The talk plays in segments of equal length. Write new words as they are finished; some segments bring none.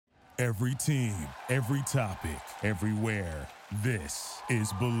Every team, every topic, everywhere. This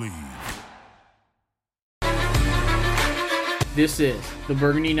is Believe. This is the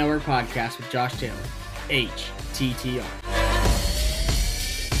Burgundy Network Podcast with Josh Taylor, HTTR.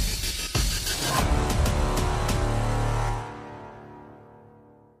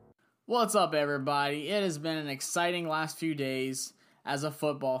 What's up, everybody? It has been an exciting last few days as a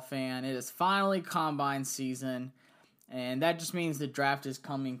football fan. It is finally combine season, and that just means the draft is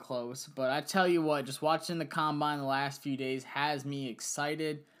coming close. But I tell you what, just watching the combine the last few days has me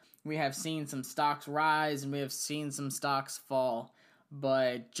excited. We have seen some stocks rise and we have seen some stocks fall.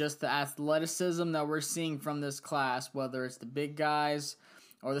 But just the athleticism that we're seeing from this class, whether it's the big guys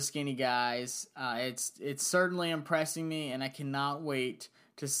or the skinny guys, it's certainly impressing me, and I cannot wait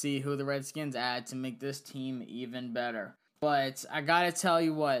to see who the Redskins add to make this team even better. But I gotta tell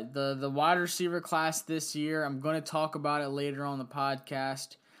you what, the wide receiver class this year, I'm going to talk about it later on the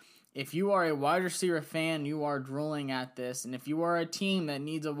podcast. If you are a wide receiver fan, you are drooling at this. And if you are a team that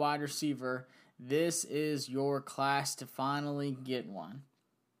needs a wide receiver, this is your class to finally get one.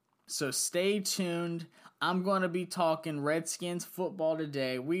 So stay tuned. I'm going to be talking Redskins football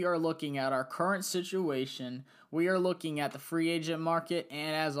today. We are looking at our current situation. We are looking at the free agent market.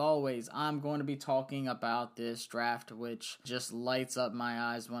 And as always, I'm going to be talking about this draft, which just lights up my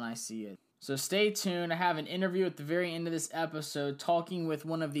eyes when I see it. So stay tuned. I have an interview at the very end of this episode talking with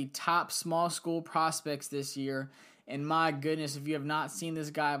one of the top small school prospects this year. And my goodness, if you have not seen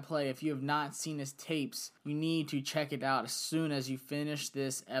this guy play, if you have not seen his tapes, you need to check it out as soon as you finish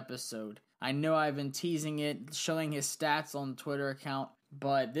this episode. I know I've been teasing it, showing his stats on the Twitter account,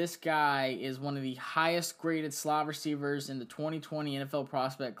 but this guy is one of the highest graded slot receivers in the 2020 NFL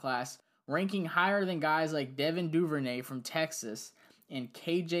prospect class, ranking higher than guys like Devin Duvernay from Texas and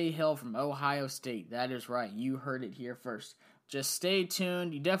KJ Hill from Ohio State. That is right, you heard it here first. Just stay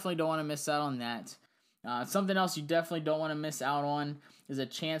tuned. You definitely don't want to miss out on that. Something else you definitely don't want to miss out on is a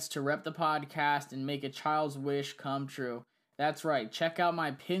chance to rep the podcast and make a child's wish come true. That's right. Check out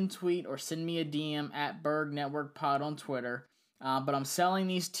my pinned tweet or send me a DM at Berg Network Pod on Twitter. But I'm selling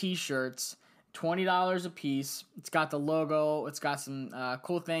these t-shirts, $20 a piece. It's got the logo. It's got some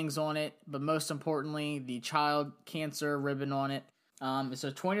cool things on it. But most importantly, the child cancer ribbon on it. So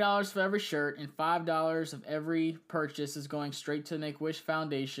 $20 for every shirt, and $5 of every purchase is going straight to the Make-A-Wish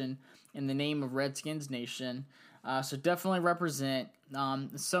Foundation in the name of Redskins Nation. So definitely represent.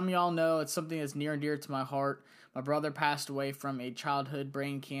 Some of y'all know it's something that's near and dear to my heart. My brother passed away from a childhood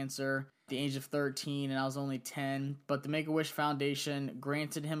brain cancer at the age of 13, and I was only 10. But the Make-A-Wish Foundation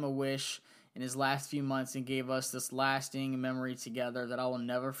granted him a wish in his last few months and gave us this lasting memory together that I will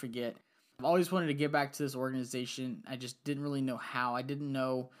never forget. I've always wanted to give back to this organization. I just didn't really know how. I didn't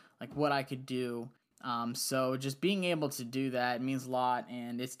know what I could do. So just being able to do that means a lot,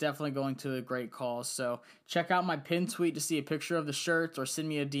 and it's definitely going to a great cause. So check out my pinned tweet to see a picture of the shirts, or send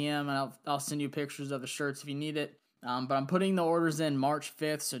me a DM and I'll send you pictures of the shirts if you need it. But I'm putting the orders in March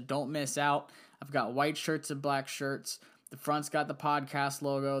 5th, so don't miss out. I've got white shirts and black shirts. The front's got the podcast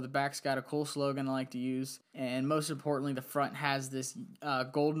logo. The back's got a cool slogan I like to use. And most importantly, the front has this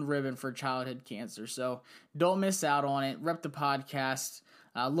golden ribbon for childhood cancer. So don't miss out on it. Rep the podcast.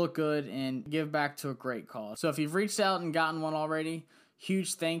 Look good, and give back to a great cause. So if you've reached out and gotten one already,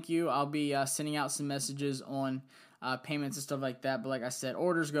 huge thank you. I'll be sending out some messages on payments and stuff like that. But like I said,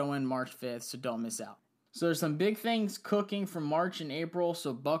 orders go in March 5th, so don't miss out. So there's some big things cooking for March and April,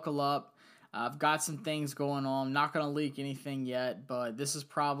 so buckle up. I've got some things going on. I'm not going to leak anything yet, but this is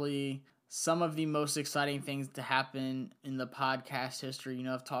probably some of the most exciting things to happen in the podcast history. You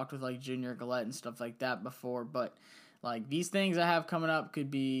know, I've talked with Junior Galette and stuff like that before, but these things I have coming up could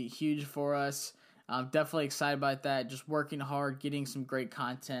be huge for us. I'm definitely excited about that. Just working hard, getting some great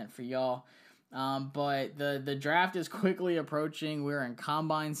content for y'all. But the draft is quickly approaching. We're in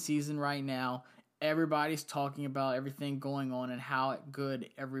combine season right now. Everybody's talking about everything going on and how good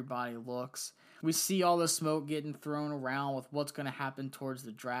everybody looks. We see all the smoke getting thrown around with what's going to happen towards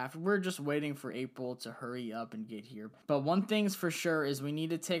the draft. We're just waiting for April to hurry up and get here. But one thing's for sure is we need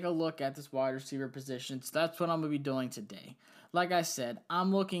to take a look at this wide receiver position. So that's what I'm going to be doing today. Like I said,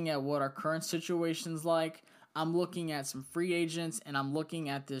 I'm looking at what our current situation's like. I'm looking at some free agents, and I'm looking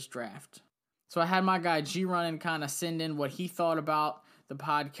at this draft. So I had my guy G Running kind of send in what he thought about the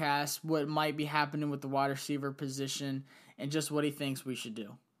podcast, what might be happening with the wide receiver position, and just what he thinks we should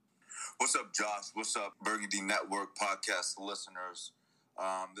do. What's up, Josh? What's up, Burgundy Network podcast listeners?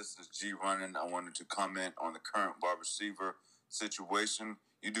 This is G Running. I wanted to comment on the current wide receiver situation.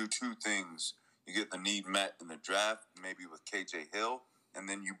 You do two things. You get the need met in the draft, maybe with KJ Hill, and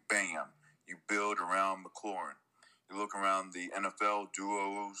then you build around McLaurin. You look around the NFL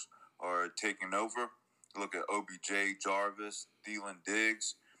duos are taking over. Look at OBJ, Jarvis, Thielen,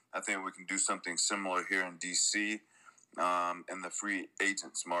 Diggs. I think we can do something similar here in D.C. In the free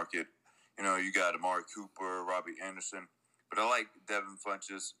agents market. You know, you got Amari Cooper, Robbie Anderson. But I like Devin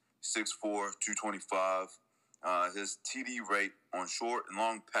Funchess, 6'4", 225. His TD rate on short and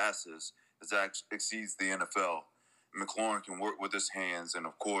long passes exceeds the NFL. McLaurin can work with his hands and,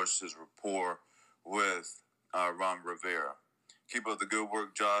 of course, his rapport with Ron Rivera. Keep up the good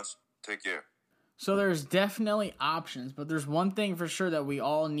work, Josh. Take care. So there's definitely options, but there's one thing for sure that we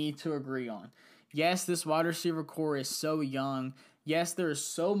all need to agree on. Yes, this wide receiver core is so young. Yes, there is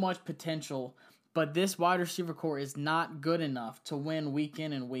so much potential, but this wide receiver core is not good enough to win week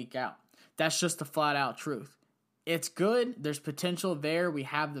in and week out. That's just the flat-out truth. It's good. There's potential there. We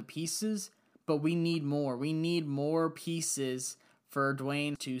have the pieces, but we need more. We need more pieces for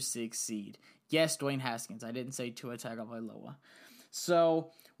Dwayne to succeed. Yes, Dwayne Haskins. I didn't say Tua Tagovailoa.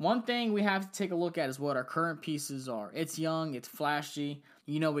 So one thing we have to take a look at is what our current pieces are. It's young. It's flashy.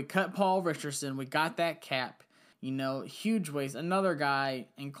 You know, we cut Paul Richardson. We got that cap. You know, huge waste. Another guy,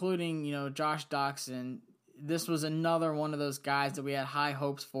 including, you know, Josh Doxson. This was another one of those guys that we had high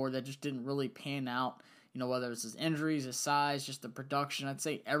hopes for that just didn't really pan out. You know, whether it's his injuries, his size, just the production. I'd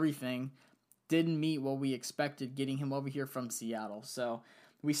say everything didn't meet what we expected getting him over here from Seattle. So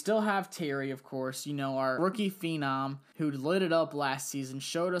we still have Terry, of course, you know, our rookie phenom who lit it up last season,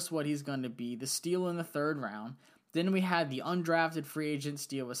 showed us what he's going to be, the steal in the third round. Then we had the undrafted free agent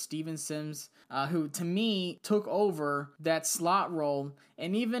steal with Steven Sims, who to me took over that slot role.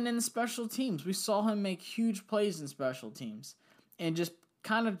 And even in special teams, we saw him make huge plays in special teams and just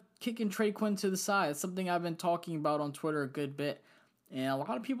kind of kicking Trey Quinn to the side. It's something I've been talking about on Twitter a good bit. And a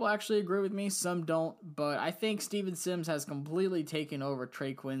lot of people actually agree with me, some don't. But I think Steven Sims has completely taken over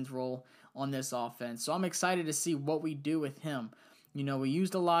Trey Quinn's role on this offense. So I'm excited to see what we do with him. You know, we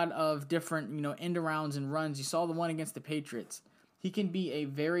used a lot of different, you know, end arounds and runs. You saw the one against the Patriots. He can be a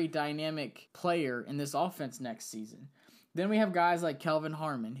very dynamic player in this offense next season. Then we have guys like Kelvin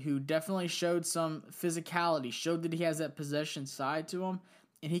Harmon, who definitely showed some physicality, showed that he has that possession side to him,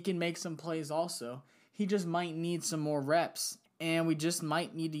 and he can make some plays also. He just might need some more reps, and we just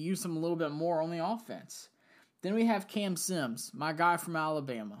might need to use him a little bit more on the offense. Then we have Cam Sims, my guy from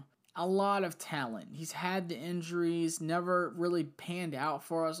Alabama. A lot of talent. He's had the injuries, never really panned out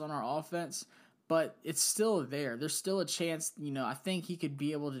for us on our offense, but it's still there. There's still a chance, you know, I think he could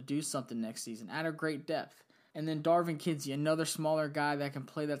be able to do something next season at a great depth. And then Darvin Kinsey, another smaller guy that can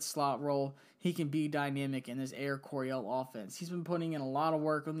play that slot role. He can be dynamic in this Air Coryell offense. He's been putting in a lot of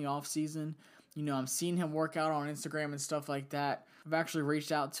work on the offseason. You know, I'm seeing him work out on Instagram and stuff like that. I've actually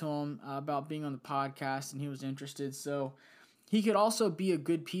reached out to him about being on the podcast, and he was interested. So he could also be a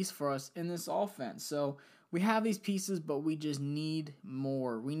good piece for us in this offense. So we have these pieces, but we just need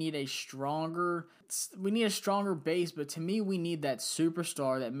more. We need a stronger base, but to me, we need that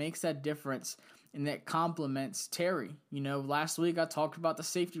superstar that makes that difference and that complements Terry. You know, last week I talked about the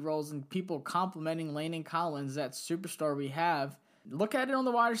safety roles and people complimenting Landon Collins, that superstar we have. Look at it on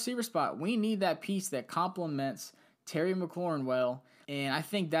the wide receiver spot. We need that piece that complements Terry McLaurin well, and I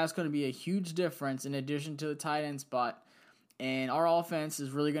think that's going to be a huge difference in addition to the tight end spot. And our offense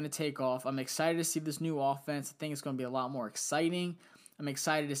is really going to take off. I'm excited to see this new offense. I think it's going to be a lot more exciting. I'm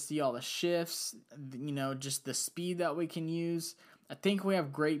excited to see all the shifts, you know, just the speed that we can use. I think we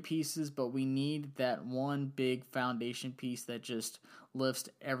have great pieces, but we need that one big foundation piece that just lifts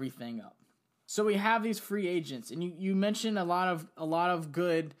everything up. So we have these free agents, and you mentioned a lot of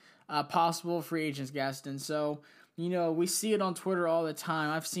good possible free agents, Gaston. So, you know, we see it on Twitter all the time.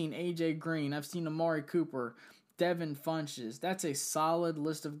 I've seen AJ Green. I've seen Amari Cooper. Devin Funchess. That's a solid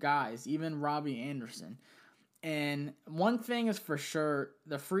list of guys, even Robbie Anderson. And one thing is for sure,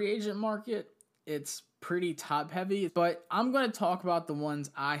 the free agent market, it's pretty top heavy, but I'm going to talk about the ones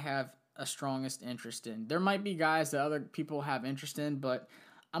I have a strongest interest in. There might be guys that other people have interest in, but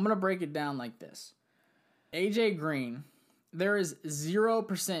I'm going to break it down like this. AJ Green, there is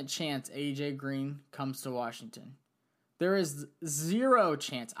 0% chance AJ Green comes to Washington. There is 0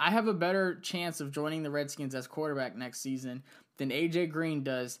 chance. I have a better chance of joining the Redskins as quarterback next season than AJ Green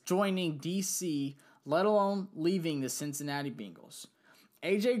does joining DC, let alone leaving the Cincinnati Bengals.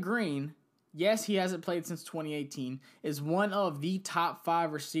 AJ Green, yes, he hasn't played since 2018, is one of the top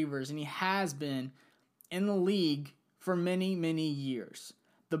 5 receivers, and he has been in the league for many, many years.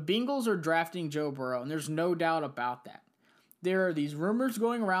 The Bengals are drafting Joe Burrow, and there's no doubt about that. There are these rumors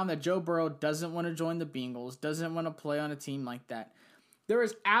going around that Joe Burrow doesn't want to join the Bengals, doesn't want to play on a team like that. There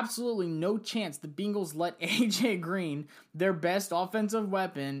is absolutely no chance the Bengals let AJ Green, their best offensive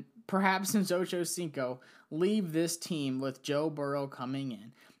weapon, perhaps since Ocho Cinco, leave this team with Joe Burrow coming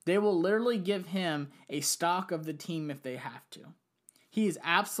in. They will literally give him a stock of the team if they have to. He is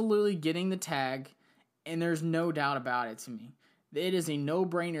absolutely getting the tag, and there's no doubt about it to me. It is a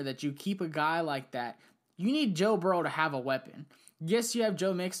no-brainer that you keep a guy like that. You need Joe Burrow to have a weapon. Yes, you have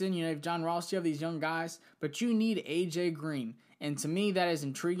Joe Mixon, you have John Ross, you have these young guys, but you need AJ Green. And to me, that is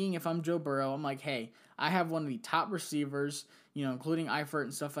intriguing. If I'm Joe Burrow, I'm like, hey, I have one of the top receivers, including Eifert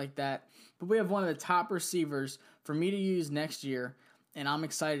and stuff like that. But we have one of the top receivers for me to use next year, and I'm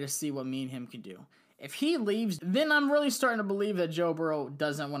excited to see what me and him can do. If he leaves, then I'm really starting to believe that Joe Burrow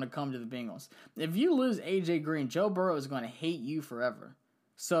doesn't want to come to the Bengals. If you lose AJ Green, Joe Burrow is going to hate you forever.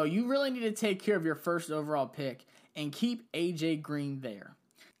 So you really need to take care of your first overall pick and keep AJ Green there.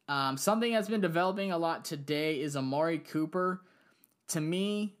 Something that's been developing a lot today is Amari Cooper. To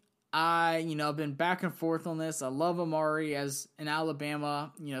me, I've been back and forth on this. I love Amari as an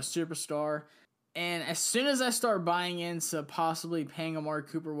Alabama, superstar. And as soon as I start buying into possibly paying Amari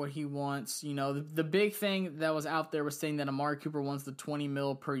Cooper what he wants, the big thing that was out there was saying that Amari Cooper wants the $20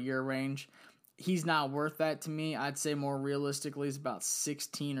 million per year range. He's not worth that to me. I'd say more realistically it's about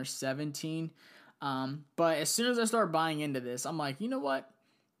 16 or 17. But as soon as I start buying into this, I'm like, you know what?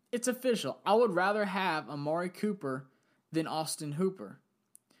 It's official. I would rather have Amari Cooper than Austin Hooper.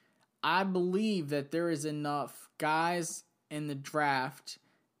 I believe that there is enough guys in the draft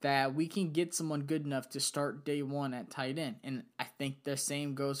that we can get someone good enough to start day one at tight end. And I think the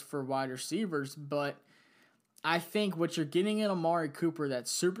same goes for wide receivers, but I think what you're getting in Amari Cooper, that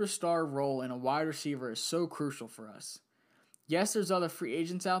superstar role in a wide receiver, is so crucial for us. Yes, there's other free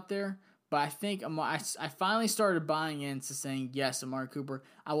agents out there, but I think I finally started buying into saying, yes, Amari Cooper,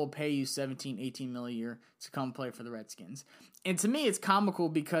 I will pay you $17, $18 million a year to come play for the Redskins. And to me, it's comical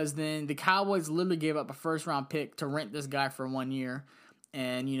because then the Cowboys literally gave up a first-round pick to rent this guy for 1 year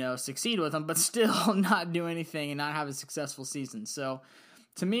and, succeed with him, but still not do anything and not have a successful season. So,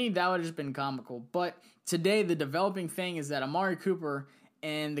 to me, that would have just been comical. But today, the developing thing is that Amari Cooper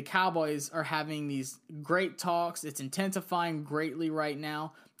and the Cowboys are having these great talks. It's intensifying greatly right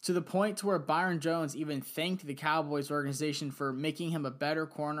now, to the point to where Byron Jones even thanked the Cowboys organization for making him a better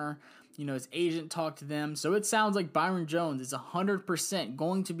corner. His agent talked to them. So it sounds like Byron Jones is 100%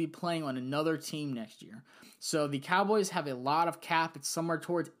 going to be playing on another team next year. So the Cowboys have a lot of cap. It's somewhere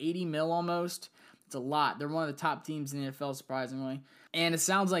towards 80 mil almost. It's a lot. They're one of the top teams in the NFL, surprisingly. And it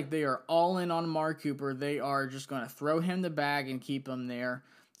sounds like they are all in on Amari Cooper. They are just going to throw him the bag and keep him there.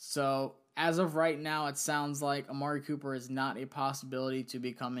 So as of right now, it sounds like Amari Cooper is not a possibility to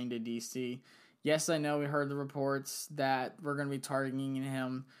be coming to DC. Yes, I know we heard the reports that we're going to be targeting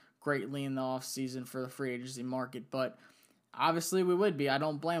him greatly in the offseason for the free agency market, but obviously we would be. I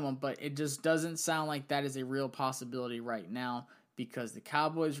don't blame them, but it just doesn't sound like that is a real possibility right now because the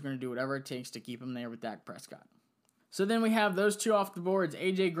Cowboys are going to do whatever it takes to keep him there with Dak Prescott. So then we have those two off the boards.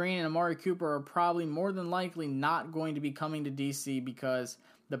 AJ Green and Amari Cooper are probably more than likely not going to be coming to DC because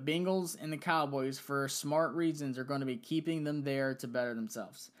the Bengals and the Cowboys, for smart reasons, are going to be keeping them there to better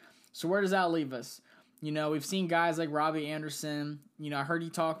themselves. So where does that leave us? We've seen guys like Robbie Anderson. I heard you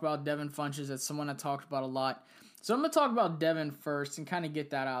talk about Devin Funchess. That's someone I talked about a lot. So I'm going to talk about Devin first and kind of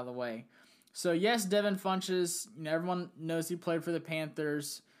get that out of the way. So yes, Devin Funchess, everyone knows he played for the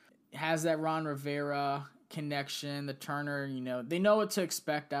Panthers, has that Ron Rivera connection, the Turner, they know what to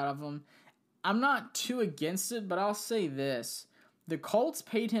expect out of him. I'm not too against it, but I'll say this. The Colts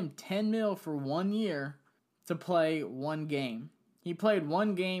paid him $10 million for 1 year to play one game. He played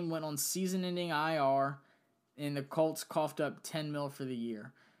one game, went on season-ending IR, and the Colts coughed up $10 million for the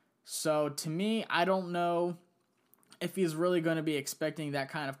year. So to me, I don't know if he's really going to be expecting that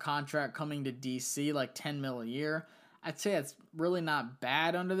kind of contract coming to DC, like $10 million a year. I'd say it's really not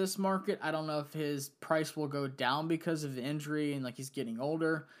bad under this market. I don't know if his price will go down because of the injury and he's getting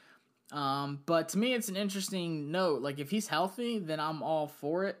older. But to me, it's an interesting note. If he's healthy, then I'm all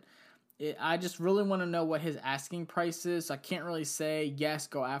for it. I just really want to know what his asking price is. So I can't really say yes,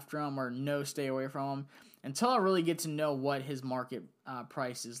 go after him, or no, stay away from him until I really get to know what his market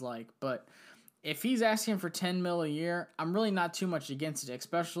price is like. But if he's asking for $10 million a year, I'm really not too much against it,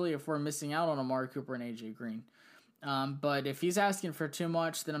 especially if we're missing out on Amari Cooper and AJ Green. But if he's asking for too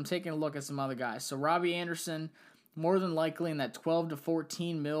much, then I'm taking a look at some other guys. So Robbie Anderson, more than likely in that 12 to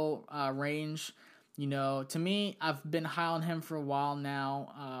 14 mil range. To me, I've been high on him for a while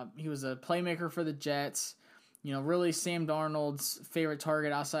now. He was a playmaker for the Jets. Really Sam Darnold's favorite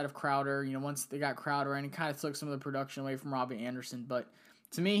target outside of Crowder. Once they got Crowder in, it kind of took some of the production away from Robbie Anderson. But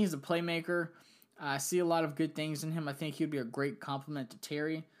to me, he's a playmaker. I see a lot of good things in him. I think he'd be a great compliment to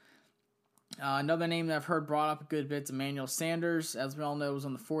Terry. Another name that I've heard brought up a good bit is Emmanuel Sanders. As we all know, was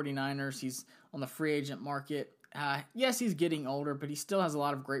on the 49ers. He's on the free agent market. Yes, he's getting older, but he still has a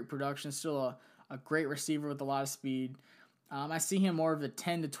lot of great production, still a great receiver with a lot of speed. I see him more of the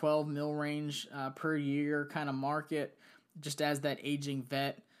 10 to 12 mil range per year kind of market, just as that aging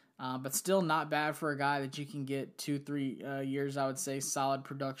vet. But still not bad for a guy that you can get 2-3 years, I would say, solid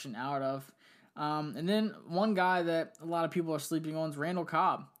production out of. And then one guy that a lot of people are sleeping on is Randall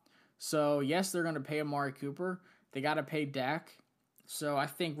Cobb. So, yes, they're going to pay Amari Cooper. They got to pay Dak. So, I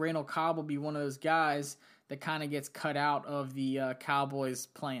think Randall Cobb will be one of those guys that kind of gets cut out of the Cowboys'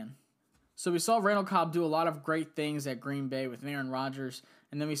 plan. So, we saw Randall Cobb do a lot of great things at Green Bay with Aaron Rodgers,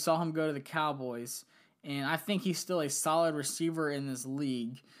 and then we saw him go to the Cowboys. And I think he's still a solid receiver in this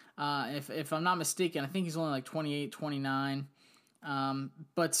league. If I'm not mistaken, I think he's only like 28, 29.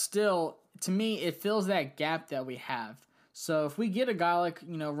 But still, to me, it fills that gap that we have. So if we get a guy like,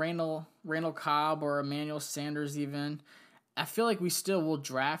 Randall Cobb or Emmanuel Sanders even, I feel like we still will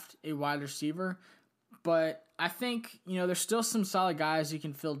draft a wide receiver. But I think, there's still some solid guys who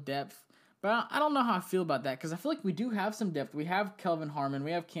can fill depth. But I don't know how I feel about that because I feel like we do have some depth. We have Kelvin Harmon.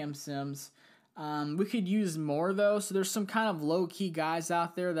 We have Cam Sims. We could use more, though. So there's some kind of low-key guys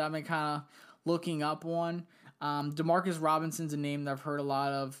out there that I've been kind of looking up on. Demarcus Robinson's a name that I've heard a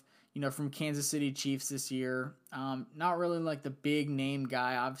lot of, from Kansas City Chiefs this year. Not really like the big name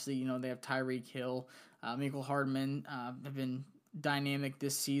guy. Obviously, they have Tyreek Hill, Mecole Hardman have been dynamic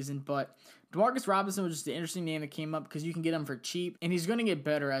this season. But Demarcus Robinson was just an interesting name that came up because you can get him for cheap, and he's going to get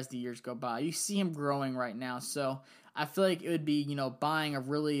better as the years go by. You see him growing right now, so I feel like it would be, buying a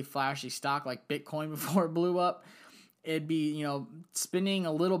really flashy stock like Bitcoin before it blew up. It'd be, spending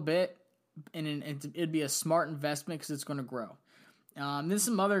a little bit, and it'd be a smart investment because it's going to grow. There's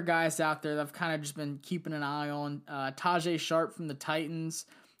some other guys out there that I've kind of just been keeping an eye on. Tajay Sharp from the Titans.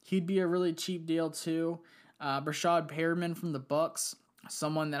 He'd be a really cheap deal too. Brashad Perriman from the Bucks.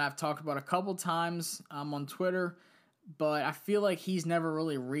 Someone that I've talked about a couple times on Twitter. But I feel like he's never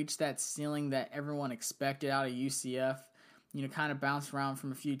really reached that ceiling that everyone expected out of UCF. Kind of bounced around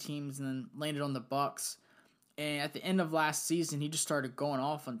from a few teams and then landed on the Bucks. And at the end of last season, he just started going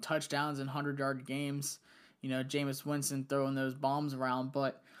off on touchdowns and 100-yard games. Jameis Winston throwing those bombs around.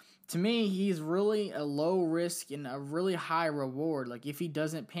 But to me, he's really a low risk and a really high reward. Like, if he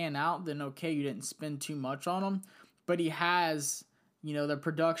doesn't pan out, then okay, you didn't spend too much on him. But he has, the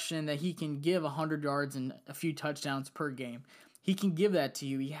production that he can give 100 yards and a few touchdowns per game. He can give that to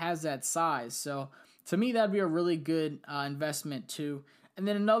you. He has that size. So, to me, that'd be a really good investment, too. And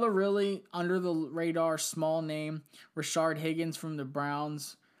then another really under-the-radar small name, Rashard Higgins from the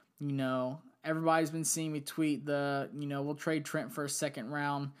Browns. Everybody's been seeing me tweet we'll trade Trent for a second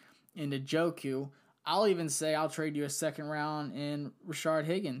round into Njoku. I'll even say I'll trade you a second round in Rashard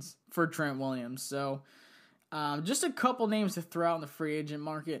Higgins for Trent Williams. So, just a couple names to throw out in the free agent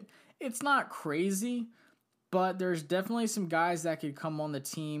market. It's not crazy, but there's definitely some guys that could come on the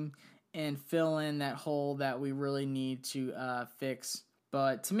team and fill in that hole that we really need to fix.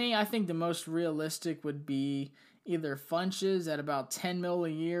 But to me, I think the most realistic would be either Funches at about $10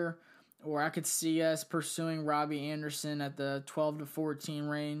 million a year, or I could see us pursuing Robbie Anderson at the 12 to 14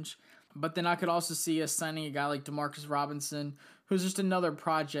 range. But then I could also see us signing a guy like Demarcus Robinson, who's just another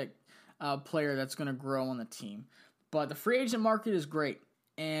project player that's going to grow on the team. But the free agent market is great.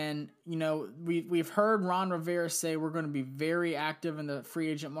 And, we've heard Ron Rivera say we're going to be very active in the free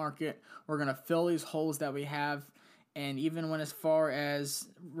agent market. We're going to fill these holes that we have. And even when as far as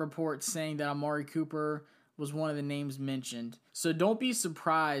reports saying that Amari Cooper was one of the names mentioned. So don't be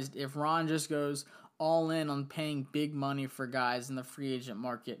surprised if Ron just goes all in on paying big money for guys in the free agent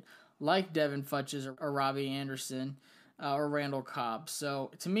market, like Devin Funches or Robbie Anderson or Randall Cobb.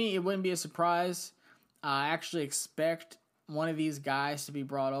 So to me, it wouldn't be a surprise. I actually expect one of these guys to be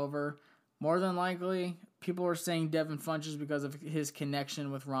brought over. More than likely, people are saying Devin Funches because of his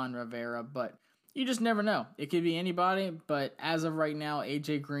connection with Ron Rivera, but you just never know. It could be anybody, but as of right now,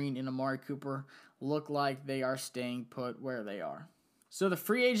 AJ Green and Amari Cooper look like they are staying put where they are. So the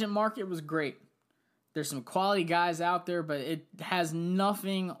free agent market was great. There's some quality guys out there, but it has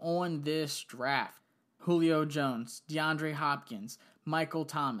nothing on this draft. Julio Jones, DeAndre Hopkins, Michael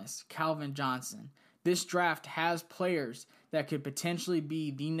Thomas, Calvin Johnson. This draft has players that could potentially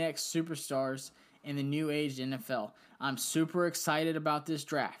be the next superstars in the new age NFL. I'm super excited about this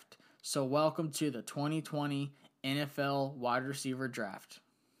draft. So welcome to the 2020 NFL wide receiver draft.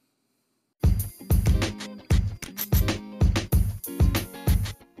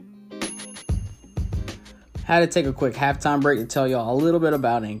 Had to take a quick halftime break to tell y'all a little bit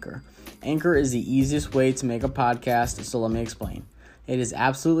about Anchor. Anchor is the easiest way to make a podcast, so let me explain. It is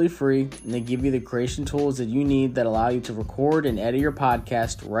absolutely free, and they give you the creation tools that you need that allow you to record and edit your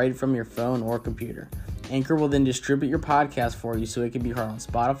podcast right from your phone or computer. Anchor will then distribute your podcast for you so it can be heard on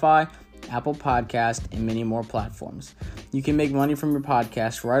Spotify, Apple Podcast, and many more platforms. You can make money from your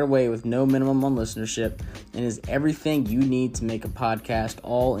podcast right away with no minimum on listenership, and is everything you need to make a podcast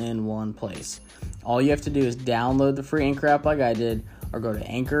all in one place. All you have to do is download the free Anchor app like I did, or go to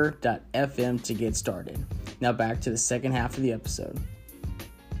anchor.fm to get started. Now back to the second half of the episode.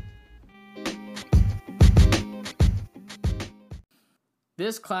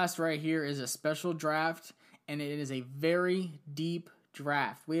 This class right here is a special draft, and it is a very deep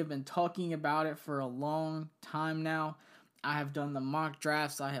draft. We have been talking about it for a long time now. I have done the mock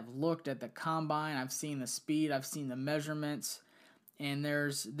drafts. I have looked at the combine. I've seen the speed. I've seen the measurements. And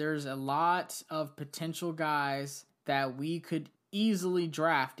there's a lot of potential guys that we could easily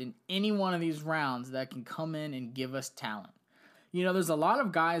draft in any one of these rounds that can come in and give us talent. You know, there's a lot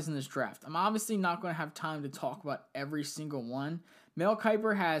of guys in this draft. I'm obviously not going to have time to talk about every single one. Mel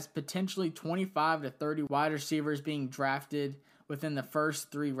Kiper has potentially 25 to 30 wide receivers being drafted within the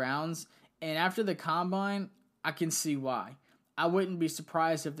first 3 rounds. And after the combine, I can see why. I wouldn't be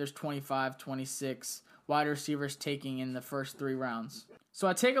surprised if there's 25, 26 wide receivers taking in the first 3 rounds. So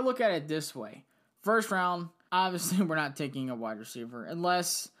I take a look at it this way. First round, obviously we're not taking a wide receiver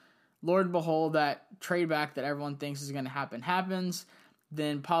unless, Lord and behold, that trade back that everyone thinks is going to happen happens.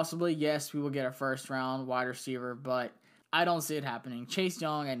 Then possibly, yes, we will get a first round wide receiver, but I don't see it happening. Chase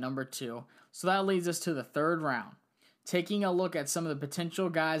Young at number 2. So that leads us to the 3rd round. Taking a look at some of the potential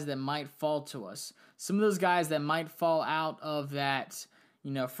guys that might fall to us. Some of those guys that might fall out of that,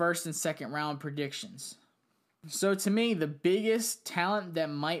 first and second round predictions. So to me, the biggest talent that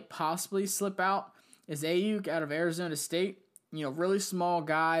might possibly slip out is Ayuk out of Arizona State. Really small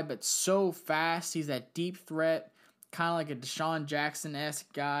guy, but so fast. He's that deep threat, kind of like a Deshaun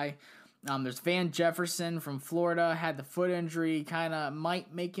Jackson-esque guy. There's Van Jefferson from Florida, had the foot injury, kind of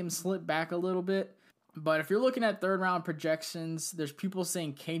might make him slip back a little bit. But if you're looking at 3rd round projections, there's people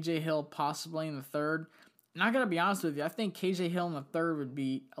saying KJ Hill possibly in the 3rd. And I got to be honest with you, I think KJ Hill in the 3rd would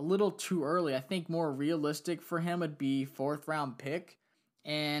be a little too early. I think more realistic for him would be 4th round pick.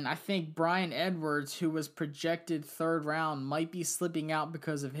 And I think Bryan Edwards, who was projected 3rd round, might be slipping out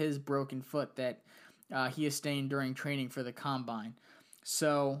because of his broken foot that he sustained during training for the combine.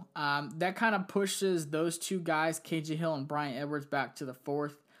 So that kind of pushes those 2 guys, KJ Hill and Bryan Edwards, back to the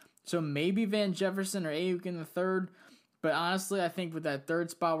 4th. So maybe Van Jefferson or Ayuk in the 3rd. But honestly, I think with that 3rd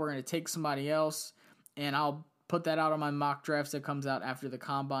spot, we're going to take somebody else. And I'll put that out on my mock drafts that comes out after the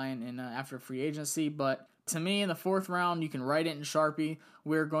combine and after free agency. But to me, in the 4th round, you can write it in Sharpie.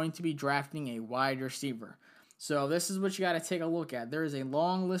 We're going to be drafting a wide receiver. So this is what you got to take a look at. There is a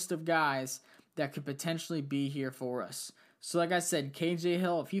long list of guys that could potentially be here for us. So like I said, KJ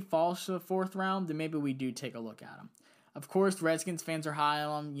Hill, if he falls to the 4th round, then maybe we do take a look at him. Of course, Redskins fans are high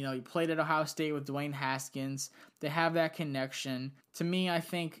on him. He played at Ohio State with Dwayne Haskins. They have that connection. To me, I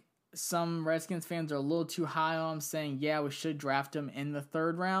think some Redskins fans are a little too high on him, saying, yeah, we should draft him in the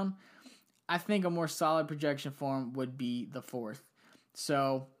 3rd round. I think a more solid projection for him would be the 4th.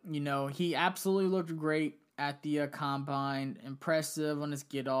 So, he absolutely looked great at the combine. Impressive on his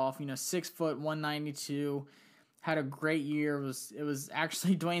get off. 6 foot, 192. Had a great year. It was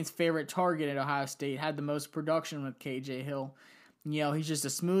actually Dwayne's favorite target at Ohio State. Had the most production with KJ Hill. He's just a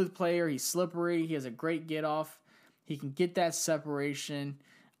smooth player. He's slippery. He has a great get off. He can get that separation.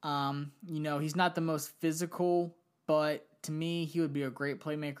 He's not the most physical, but to me, he would be a great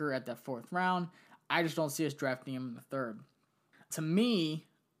playmaker at that 4th round. I just don't see us drafting him in the 3rd. To me,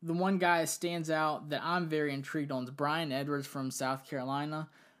 the one guy that stands out that I'm very intrigued on is Bryan Edwards from South Carolina.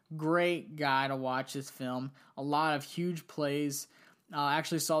 Great guy to watch this film. A lot of huge plays. I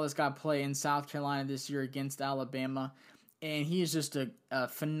actually saw this guy play in South Carolina this year against Alabama, and he is just a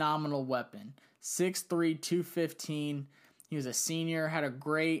phenomenal weapon. 6'3", 215. He was a senior, had a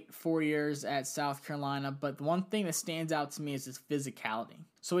great 4 years at South Carolina, but the one thing that stands out to me is his physicality.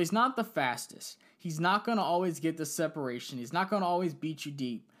 So he's not the fastest. He's not going to always get the separation. He's not going to always beat you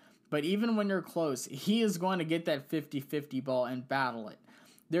deep. But even when you're close, he is going to get that 50-50 ball and battle it.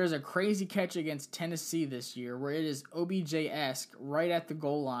 There's a crazy catch against Tennessee this year where it is OBJ-esque right at the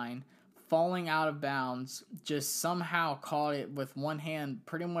goal line, falling out of bounds, just somehow caught it with one hand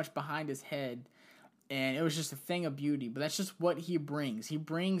pretty much behind his head, and it was just a thing of beauty. But that's just what he brings. He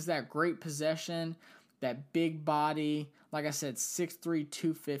brings that great possession, that big body, like I said, 6'3",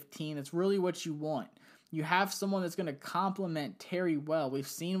 215. That's really what you want. You have someone that's going to complement Terry well. We've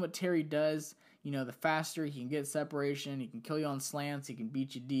seen what Terry does. The faster he can get separation, he can kill you on slants, he can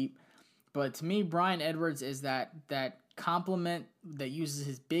beat you deep. But to me, Bryan Edwards is that complement that uses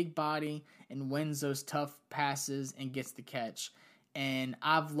his big body and wins those tough passes and gets the catch. And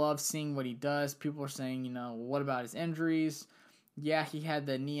I've loved seeing what he does. People are saying, what about his injuries? Yeah, he had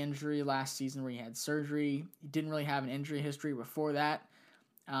the knee injury last season where he had surgery. He didn't really have an injury history before that.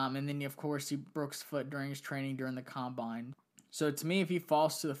 And then, of course, he broke his foot during his training during the combine. So to me, if he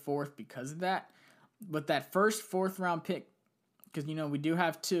falls to the fourth because of that, with that first fourth-round pick, because, we do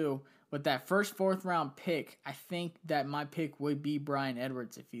have two, with that first fourth-round pick, I think that my pick would be Bryan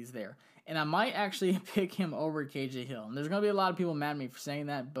Edwards if he's there. And I might actually pick him over KJ Hill. And there's going to be a lot of people mad at me for saying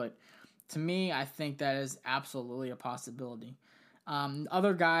that, but to me, I think that is absolutely a possibility.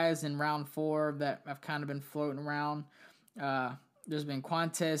 Other guys in round 4 that have kind of been floating around, there's been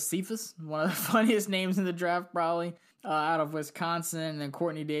Quintez Cephas, one of the funniest names in the draft probably, out of Wisconsin, and then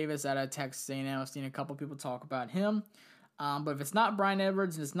Courtney Davis out of Texas A&M. I've seen a couple people talk about him. But if it's not Bryan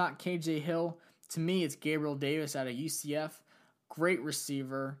Edwards and it's not KJ Hill, to me it's Gabriel Davis out of UCF. Great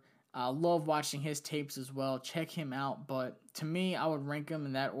receiver. Love watching his tapes as well. Check him out. But to me, I would rank him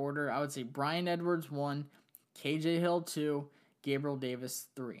in that order. I would say Bryan Edwards 1, KJ Hill 2, Gabriel Davis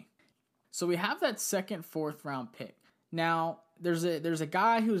 3. So we have that second, fourth round pick. Now, there's a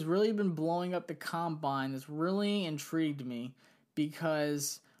guy who's really been blowing up the combine that's really intrigued me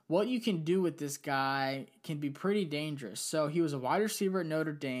because what you can do with this guy can be pretty dangerous. So he was a wide receiver at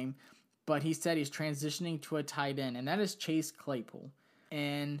Notre Dame, but he said he's transitioning to a tight end, and that is Chase Claypool.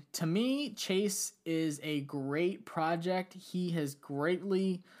 And to me, Chase is a great project. He has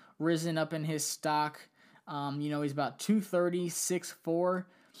greatly risen up in his stock. He's about 230, 6'4".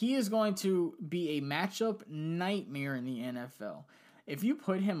 He is going to be a matchup nightmare in the NFL. If you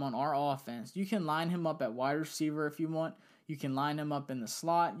put him on our offense, you can line him up at wide receiver if you want. You can line him up in the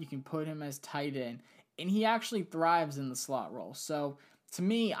slot. You can put him as tight end. And he actually thrives in the slot role. So, to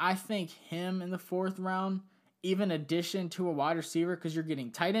me, I think him in the fourth round, even addition to a wide receiver, because you're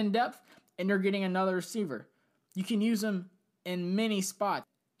getting tight end depth and you're getting another receiver. You can use him in many spots.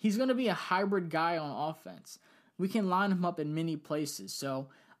 He's going to be a hybrid guy on offense. We can line him up in many places. So,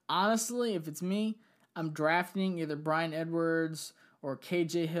 honestly, if it's me, I'm drafting either Bryan Edwards or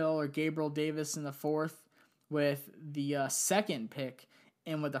KJ Hill or Gabriel Davis in the fourth with the second pick.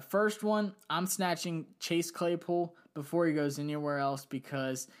 And with the first one, I'm snatching Chase Claypool before he goes anywhere else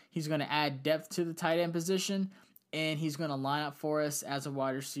because he's going to add depth to the tight end position and he's going to line up for us as a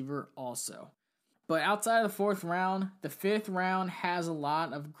wide receiver also. But outside of the fourth round, the fifth round has a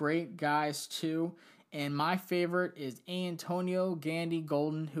lot of great guys too. And my favorite is Antonio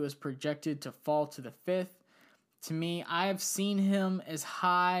Gandy-Golden, who is projected to fall to the fifth. To me, I have seen him as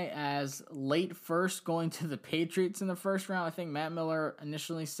high as late first going to the Patriots in the first round. I think Matt Miller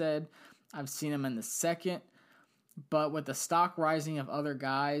initially said I've seen him in the second. But with the stock rising of other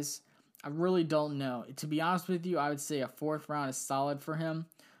guys, I really don't know. To be honest with you, I would say a fourth round is solid for him.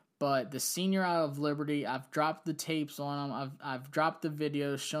 But the senior out of Liberty, I've dropped the tapes on him. I've dropped the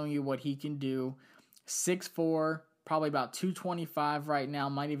videos showing you what he can do. 6'4", probably about 225 right now,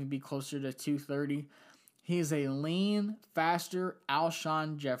 might even be closer to 230. He is a lean, faster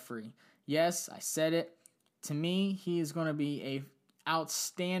Alshon Jeffrey. Yes, I said it. To me, he is going to be a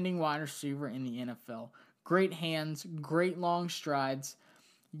outstanding wide receiver in the NFL. Great hands, great long strides.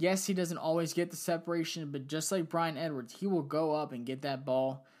 Yes, he doesn't always get the separation, but just like Bryan Edwards, he will go up and get that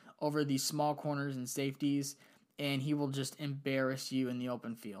ball over these small corners and safeties, and he will just embarrass you in the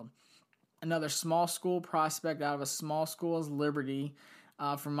open field. Another small school prospect out of a small school is Liberty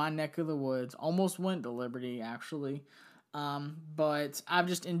from my neck of the woods. Almost went to Liberty, actually. But I've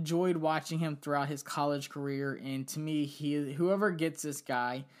just enjoyed watching him throughout his college career, and to me, whoever gets this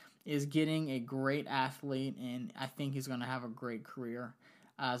guy is getting a great athlete, and I think he's going to have a great career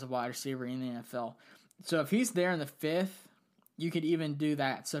as a wide receiver in the NFL. So if he's there in the fifth, you could even do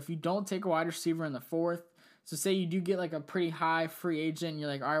that. So if you don't take a wide receiver in the fourth, so say you do get like a pretty high free agent, and you're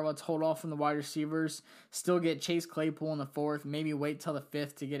like, all right, well, let's hold off on the wide receivers, still get Chase Claypool in the fourth, maybe wait till the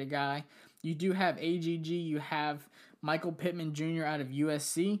fifth to get a guy. You do have AGG, you have Michael Pittman Jr. out of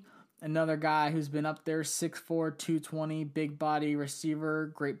USC, another guy who's been up there, 6'4", 220, big body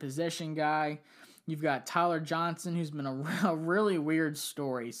receiver, great possession guy. You've got Tyler Johnson, who's been a really weird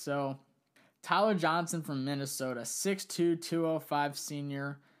story. So Tyler Johnson from Minnesota, 6'2", 205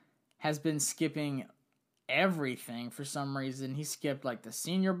 senior, has been skipping everything for some reason. He skipped like the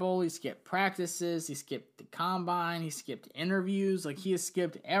Senior Bowl, he skipped practices, he skipped the combine, he skipped interviews, like he has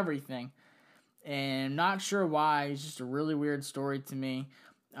skipped everything. And not sure why. He's just a really weird story to me.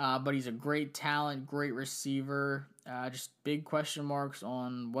 But he's a great talent, great receiver. Just big question marks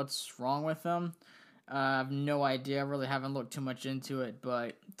on what's wrong with him. I have no idea. I really haven't looked too much into it.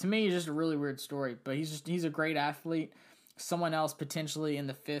 But to me, it's just a really weird story. But he's a great athlete. Someone else potentially in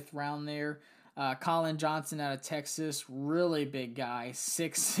the fifth round there. Colin Johnson out of Texas, really big guy,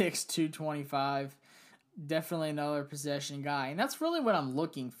 6'6", 225. Definitely another possession guy. And that's really what I'm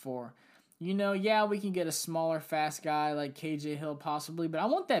looking for. We can get a smaller, fast guy like KJ Hill possibly, but I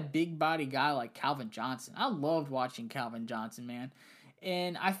want that big body guy like Calvin Johnson. I loved watching Calvin Johnson, man.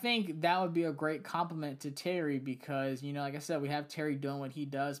 And I think that would be a great compliment to Terry because, like I said, we have Terry doing what he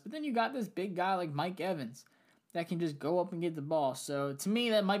does. But then you got this big guy like Mike Evans that can just go up and get the ball. So to me,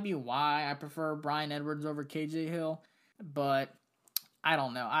 that might be why I prefer Bryan Edwards over KJ Hill. But I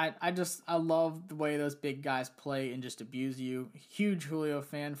don't know. I love the way those big guys play and just abuse you. Huge Julio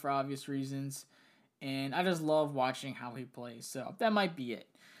fan for obvious reasons. And I just love watching how he plays. So that might be it.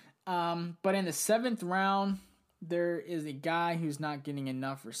 But in the 7th round, there is a guy who's not getting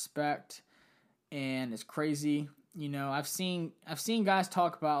enough respect. And it's crazy. I've seen guys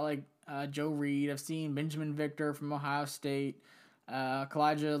talk about like Joe Reed. I've seen Benjamin Victor from Ohio State.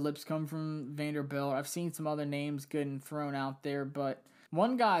 Kalijah Lipscomb from Vanderbilt. I've seen some other names getting thrown out there, but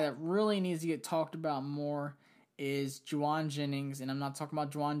one guy that really needs to get talked about more is Jauan Jennings, and I'm not talking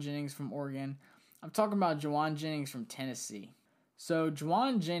about Jauan Jennings from Oregon. I'm talking about Jauan Jennings from Tennessee. So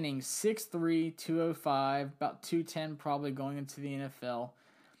Jauan Jennings, 6'3", 205, about 210 probably going into the NFL.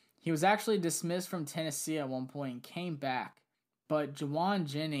 He was actually dismissed from Tennessee at one point and came back. But Jauan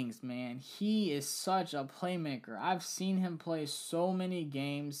Jennings, man, he is such a playmaker. I've seen him play so many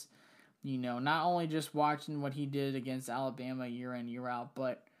games, not only just watching what he did against Alabama year in, year out,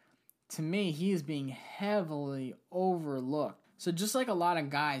 but to me, he is being heavily overlooked. So just like a lot of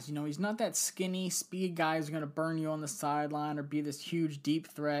guys, he's not that skinny, speed guy who's going to burn you on the sideline or be this huge, deep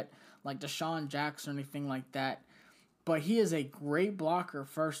threat like Deshaun Jackson or anything like that. But he is a great blocker,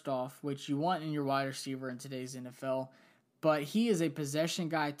 first off, which you want in your wide receiver in today's NFL. But he is a possession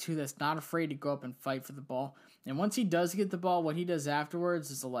guy, too, that's not afraid to go up and fight for the ball. And once he does get the ball, what he does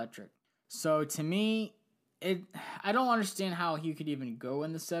afterwards is electric. So to me, I don't understand how he could even go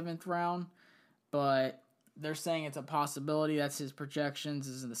in the 7th round. But they're saying it's a possibility. That's his projections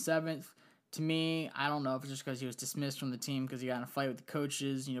is in the 7th. To me, I don't know if it's just because he was dismissed from the team because he got in a fight with the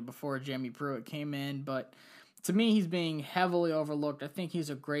coaches, before Jeremy Pruitt came in. But to me, he's being heavily overlooked. I think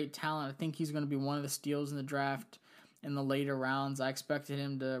he's a great talent. I think he's going to be one of the steals in the draft. In the later rounds, I expected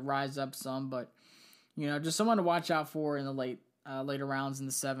him to rise up some, but just someone to watch out for in the later rounds in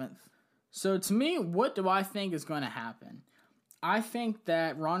the 7th. So to me, what do I think is going to happen? I think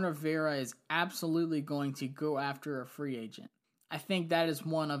that Ron Rivera is absolutely going to go after a free agent. I think that is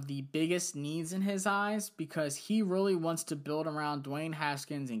one of the biggest needs in his eyes because he really wants to build around Dwayne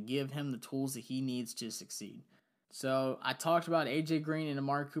Haskins and give him the tools that he needs to succeed. So I talked about AJ Green and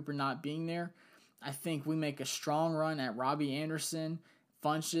Amari Cooper not being there. I think we make a strong run at Robbie Anderson,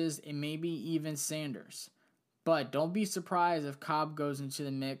 Funches, and maybe even Sanders. But don't be surprised if Cobb goes into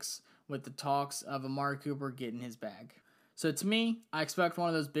the mix with the talks of Amari Cooper getting his bag. So to me, I expect one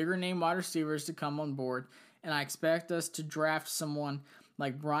of those bigger name wide receivers to come on board, and I expect us to draft someone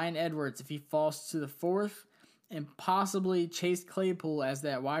like Bryan Edwards if he falls to the 4th, and possibly Chase Claypool as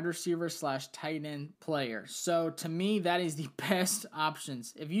that wide receiver / tight end player. So to me, that is the best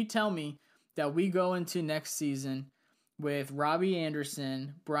options. If you tell me that we go into next season with Robbie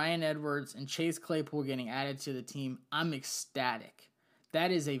Anderson, Bryan Edwards, and Chase Claypool getting added to the team, I'm ecstatic.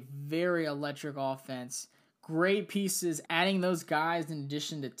 That is a very electric offense. Great pieces, adding those guys in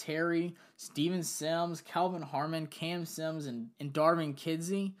addition to Terry, Steven Sims, Kelvin Harmon, Cam Sims, and Darvin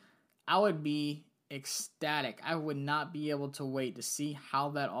Kidsey. I would be ecstatic. I would not be able to wait to see how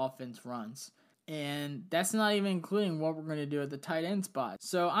that offense runs. And that's not even including what we're going to do at the tight end spot.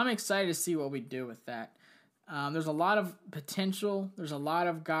 So I'm excited to see what we do with that. There's a lot of potential. There's a lot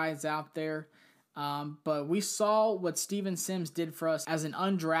of guys out there. But we saw what Steven Sims did for us as an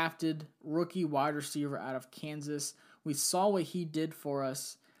undrafted rookie wide receiver out of Kansas. We saw what he did for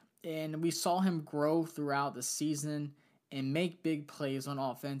us. And we saw him grow throughout the season and make big plays on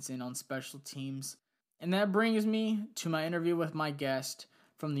offense and on special teams. And that brings me to my interview with my guest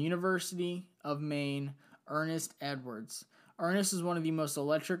from the University of Maine, Ernest Edwards. Ernest is one of the most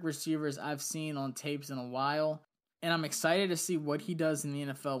electric receivers I've seen on tapes in a while, and I'm excited to see what he does in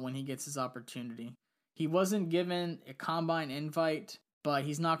the NFL when he gets his opportunity. He wasn't given a combine invite, but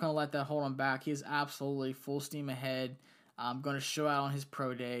he's not going to let that hold him back. He is absolutely full steam ahead. I'm going to show out on his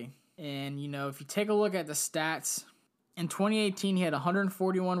pro day. And, if you take a look at the stats, in 2018 he had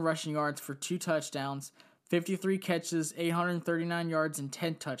 141 rushing yards for 2 touchdowns, 53 catches, 839 yards, and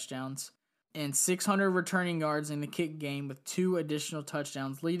 10 touchdowns, and 600 returning yards in the kick game with 2 additional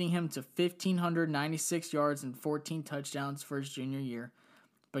touchdowns, leading him to 1,596 yards and 14 touchdowns for his junior year.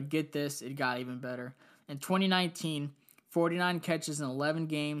 But get this, it got even better. In 2019, 49 catches in 11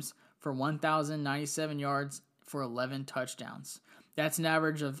 games for 1,097 yards for 11 touchdowns. That's an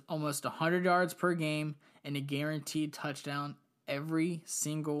average of almost 100 yards per game and a guaranteed touchdown every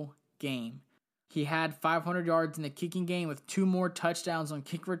single game. He had 500 yards in the kicking game with 2 more touchdowns on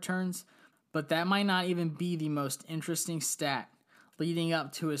kick returns, but that might not even be the most interesting stat, leading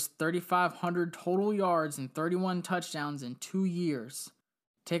up to his 3,500 total yards and 31 touchdowns in 2 years.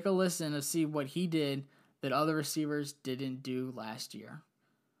 Take a listen to see what he did that other receivers didn't do last year.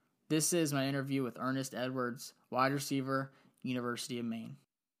 This is my interview with Ernest Edwards, wide receiver, University of Maine.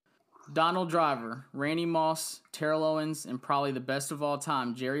 Donald Driver, Randy Moss, Terrell Owens, and probably the best of all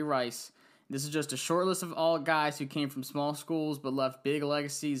time, Jerry Rice. This is just a short list of all guys who came from small schools but left big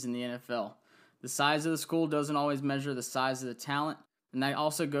legacies in the NFL. The size of the school doesn't always measure the size of the talent, and that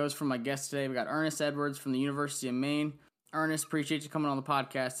also goes for my guest today. We got Ernest Edwards from the University of Maine. Ernest, appreciate you coming on the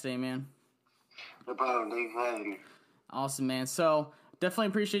podcast today, man. No problem. Thanks for having me. Awesome, man. So, definitely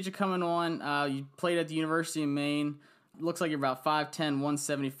appreciate you coming on. You played at the University of Maine. Looks like you're about 5'10",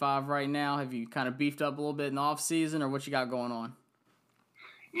 175 right now. Have you kind of beefed up a little bit in the offseason, or what you got going on?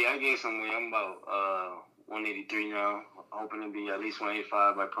 Yeah, I gained some weight. I'm about 183 now. Hoping to be at least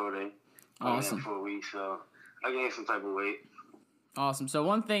 185 by pro day. Awesome. In 4 weeks, so I gained some type of weight. Awesome. So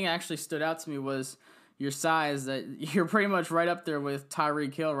one thing actually stood out to me was your size. That you're pretty much right up there with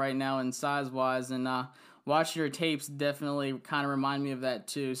Tyreek Hill right now in size-wise, and watching your tapes definitely kind of remind me of that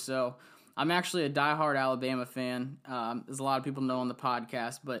too. So I'm actually a diehard Alabama fan, as a lot of people know on the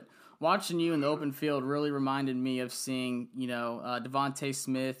podcast, but watching you in the open field really reminded me of seeing, Devontae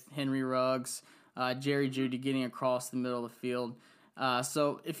Smith, Henry Ruggs, Jerry Jeudy getting across the middle of the field.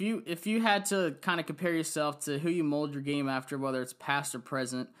 So if you had to kind of compare yourself to who you mold your game after, whether it's past or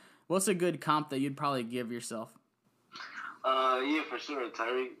present, what's a good comp that you'd probably give yourself? Yeah, for sure.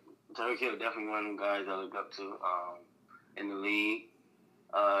 Tyreek Hill definitely one of them guys I look up to in the league.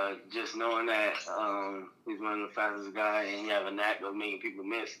 Just knowing that he's one of the fastest guys and he have a knack of making people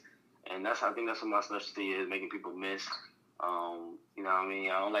miss. And I think that's what my specialty is, making people miss. You know what I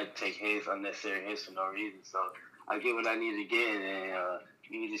mean? I don't like to take hits, unnecessary hits for no reason. So I get what I need to get, and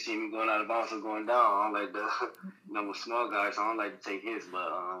you need to see me going out of bounds or going down. I don't like the, with small guys, so I don't like to take hits. But,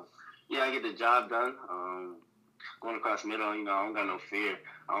 yeah, I get the job done. Going across the middle, I don't got no fear.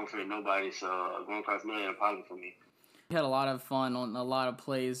 I don't fear nobody, so going across the middle ain't a problem for me. You had a lot of fun on a lot of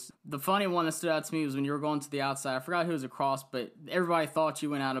plays. The funny one that stood out to me was when you were going to the outside. I forgot who was across, but everybody thought you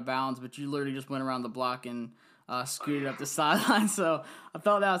went out of bounds, but you literally just went around the block and scooted up the sideline. So I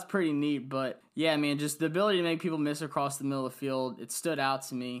thought that was pretty neat. But, yeah, man, just the ability to make people miss across the middle of the field, it stood out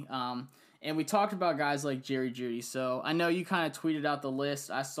to me. And we talked about guys like Jerry Jeudy. So I know you kind of tweeted out the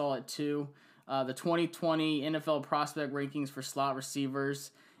list. I saw it too. The 2020 NFL prospect rankings for slot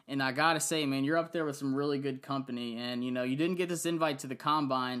receivers. And I got to say, man, you're up there with some really good company. And, you didn't get this invite to the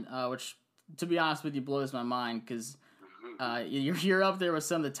Combine, which, to be honest with you, blows my mind because you're up there with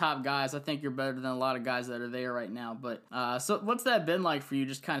some of the top guys. I think you're better than a lot of guys that are there right now. But so what's that been like for you,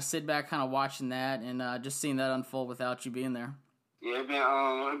 just kind of sit back, kind of watching that and just seeing that unfold without you being there? Yeah,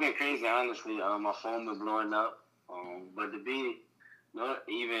 it's been crazy, honestly. My phone been blowing up. But to be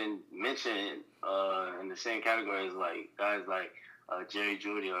even mentioned in the same category as like guys like Jerry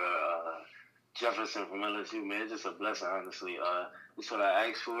Jeudy or Jefferson from LSU, man, it's just a blessing, honestly. It's what I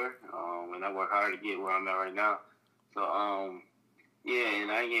asked for, and I work hard to get where I'm at right now. So, yeah, and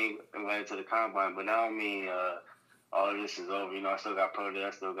I ain't invited to the Combine, but that don't mean all this is over. I still got pro day.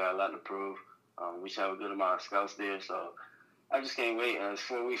 I still got a lot to prove. We should have a good amount of scouts there, so I just can't wait. It's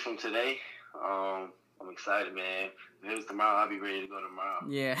 4 weeks from today. I'm excited, man. If it was tomorrow, I'll be ready to go tomorrow.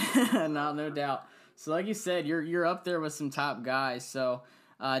 Yeah, no doubt. So like you said, you're up there with some top guys. So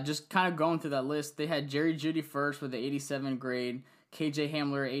just kind of going through that list, they had Jerry Jeudy first with the 87 grade, KJ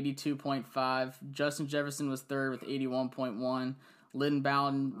Hamler 82.5, Justin Jefferson was third with 81.1, Lynn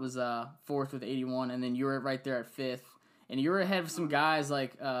Bowden was fourth with 81, and then you were right there at fifth. And you were ahead of some guys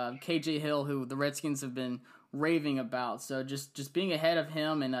like KJ Hill, who the Redskins have been raving about. So just being ahead of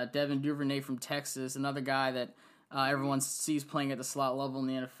him and Devin Duvernay from Texas, another guy that everyone sees playing at the slot level in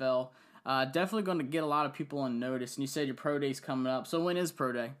the NFL. Definitely going to get a lot of people on notice. And you said your pro day's coming up. So when is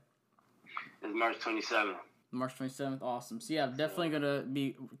pro day? It's March 27th. March 27th, awesome. So yeah, definitely going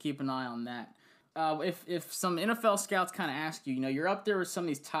to keep an eye on that. If some NFL scouts kind of ask you, you're up there with some of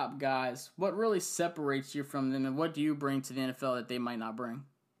these top guys, what really separates you from them, and what do you bring to the NFL that they might not bring?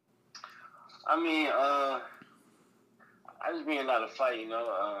 I mean, I just bring a lot of fight,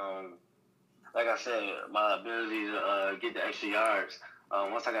 Like I said, my ability to get the extra yards.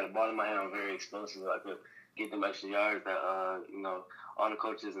 Once I got the ball in my hand, I'm very explosive. I could get them extra yards that, all the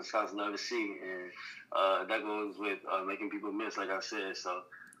coaches and scouts love to see. And that goes with making people miss, like I said. So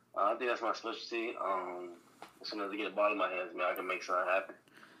I think that's my specialty. As soon as I get the ball in my hands, man, I can make something happen.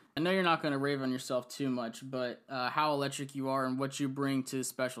 I know you're not going to rave on yourself too much, but how electric you are and what you bring to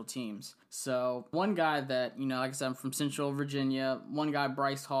special teams. So one guy that, like I said, I'm from Central Virginia. One guy,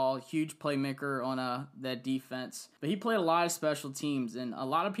 Bryce Hall, huge playmaker on that defense. But he played a lot of special teams, and a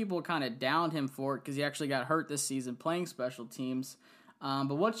lot of people kind of downed him for it because he actually got hurt this season playing special teams.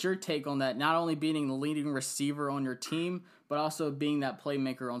 But what's your take on that, not only being the leading receiver on your team, but also being that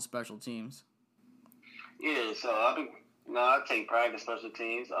playmaker on special teams? Yeah, so I take pride in special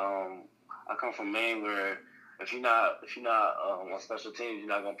teams. I come from Maine, where if you're not on special teams, you're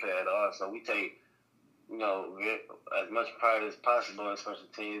not gonna play at all. So we take as much pride as possible in special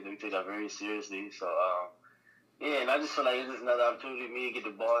teams. We take that very seriously. So and I just feel like it's just another opportunity for me to get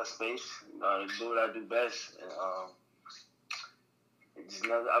the ball in space, do what I do best, and it's just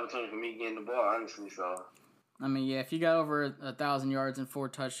another opportunity for me getting the ball, honestly. So. I mean, yeah, if you got over 1,000 yards and 4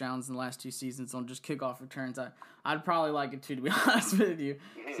 touchdowns in the last 2 seasons on just kickoff returns, I'd probably like it too, to be honest with you.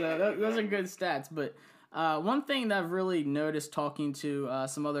 So those are good stats. But one thing that I've really noticed talking to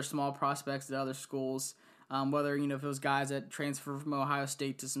some other small prospects at other schools, whether, if it was guys that transferred from Ohio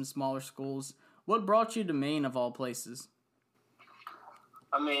State to some smaller schools, what brought you to Maine of all places?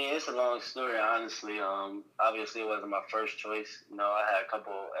 I mean, it's a long story, honestly. Obviously, it wasn't my first choice. I had a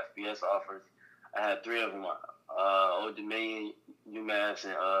couple FBS offers. I had 3 of them, Old Dominion, UMass,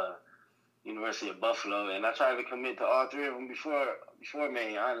 and University of Buffalo. And I tried to commit to all 3 of them before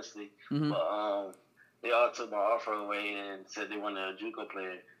Maine, honestly. Mm-hmm. But they all took my offer away and said they wanted a JUCO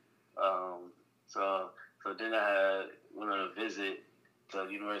player. So then I went on a visit to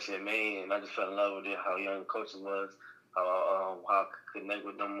the University of Maine, and I just fell in love with it, how young the coaching was, how I could connect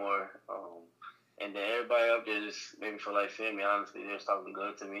with them more. And then everybody up there just made me feel like family, honestly. They was talking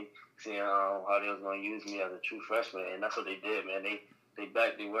good to me, seeing how they was going to use me as a true freshman. And that's what they did, man. They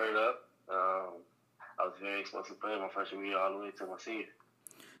backed their word up. I was a very explosive player my freshman year all the way to my senior.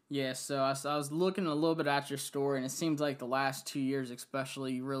 Yeah, so I was looking a little bit at your story, and it seems like the last 2 years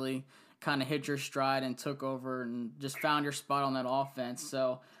especially, you really kind of hit your stride and took over and just found your spot on that offense.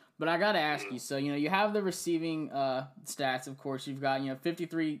 But I got to ask you, so, you have the receiving stats, of course. You've got,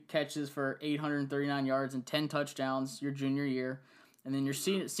 53 catches for 839 yards and 10 touchdowns your junior year. And then your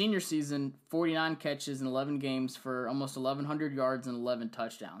senior season, 49 catches in 11 games for almost 1,100 yards and 11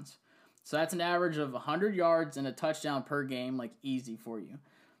 touchdowns. So that's an average of 100 yards and a touchdown per game, like easy for you.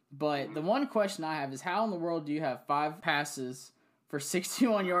 But the one question I have is, how in the world do you have 5 passes for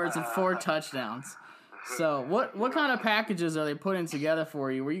 61 yards and 4 touchdowns? So what kind of packages are they putting together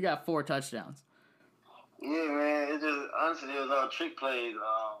for you where you got 4 touchdowns? Yeah, man, it just honestly it was all trick plays.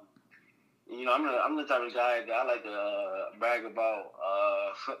 I'm the type of guy that I like to brag about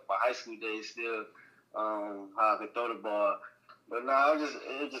my high school days still, how I could throw the ball. But no,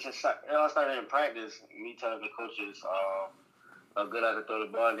 it all started in practice. Me telling the coaches how good I could throw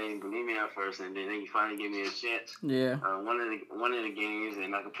the ball. They didn't believe me at first, and then they finally gave me a chance. Yeah. One of the games,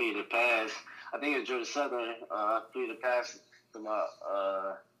 and I completed a pass. I think it was Georgia Southern. I completed a pass to my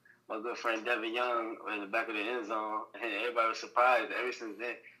good friend Devin Young in the back of the end zone, and everybody was surprised. Ever since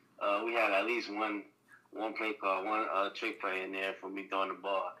then, we had at least one play call, one trick play in there for me throwing the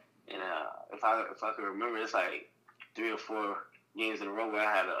ball. And if I could remember, it's like 3 or 4 games in a row where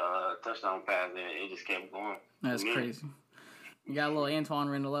I had a touchdown pass, and it just kept going. That's crazy. You got a little Antoine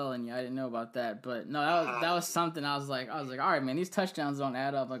Randall in you. I didn't know about that, but no, that was something. I was like, all right, man, these touchdowns don't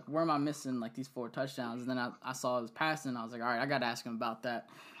add up. Like, where am I missing like these 4 touchdowns? And then I saw it was passing. And I was like, all right, I got to ask him about that.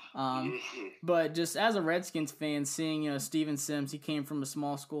 But just as a Redskins fan, seeing Steven Sims, he came from a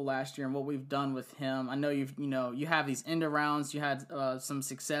small school last year, and what we've done with him. I know you have these end arounds. You had some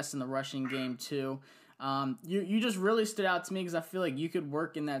success in the rushing game too. You just really stood out to me because I feel like you could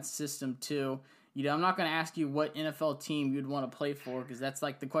work in that system too. I'm not going to ask you what NFL team you'd want to play for because that's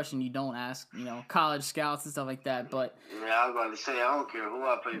like the question you don't ask, college scouts and stuff like that. But yeah, I was about to say, I don't care who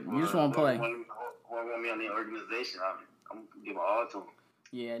I play for. You just want to play. Who want me on the organization, I'm going to give it all to them.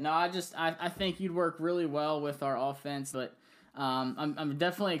 Yeah, no, I think you'd work really well with our offense, but I'm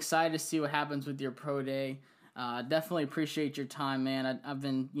definitely excited to see what happens with your pro day. Definitely appreciate your time, man. I've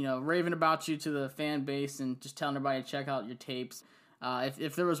been, raving about you to the fan base and just telling everybody to check out your tapes.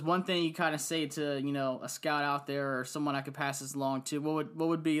 If there was one thing you kind of say to, a scout out there or someone I could pass this along to, what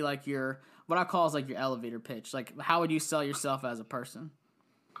would be like what I call is like your elevator pitch? Like, how would you sell yourself as a person?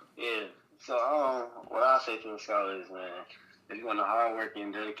 Yeah. So, what I say to a scout is, man, if you want a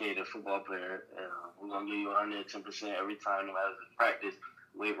hard-working, dedicated football player, we're going to give you 110% every time, no matter if it's practice,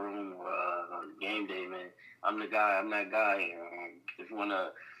 weight room, or game day, man. I'm the guy. I'm that guy. If you want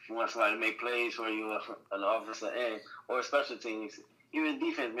somebody to make plays for you, an offensive end, or special teams, even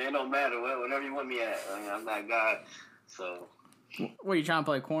defense, man, it don't matter. Whatever you want me at, I'm that guy. So. What, are you trying to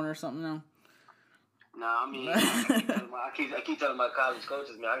play corner or something now? Nah, I mean, I keep telling my college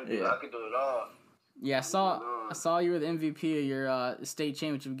coaches, man, I can do it all. Yeah, I saw you were the MVP of your state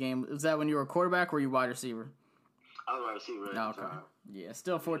championship game. Was that when you were a quarterback or were you wide receiver? I was wide receiver at the time. Yeah,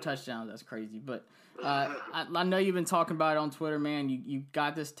 still 4 touchdowns. That's crazy. But I know you've been talking about it on Twitter, man. You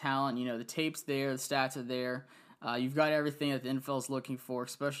got this talent. You know, the tape's there. The stats are there. You've got everything that the NFL is looking for,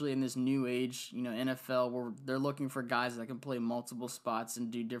 especially in this new age, you know, NFL, where they're looking for guys that can play multiple spots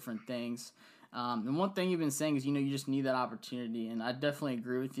and do different things. And one thing you've been saying is, you know, you just need that opportunity, and I definitely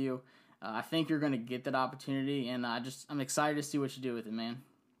agree with you. I think you're going to get that opportunity, and I'm excited to see what you do with it, man.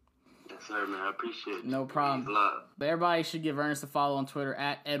 Yes, sir, man. I appreciate it. No problem. But everybody should give Ernest a follow on Twitter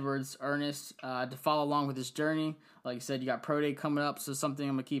at EdwardsErnest to follow along with his journey. Like you said, you got Pro Day coming up, so something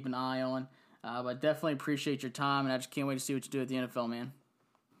I'm going to keep an eye on. But definitely appreciate your time, and I just can't wait to see what you do at the NFL, man.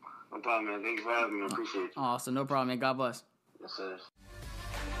 No problem, man. Thanks for having me. I appreciate it. Awesome. No problem, man. God bless. Yes, sir.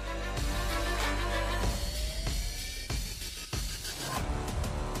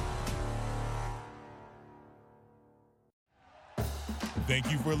 Thank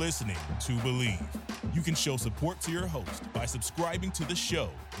you for listening to Believe. You can show support to your host by subscribing to the show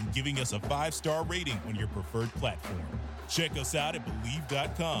and giving us a 5-star rating on your preferred platform. Check us out at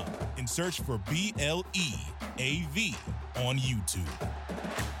Believe.com and search for BLEAV on YouTube.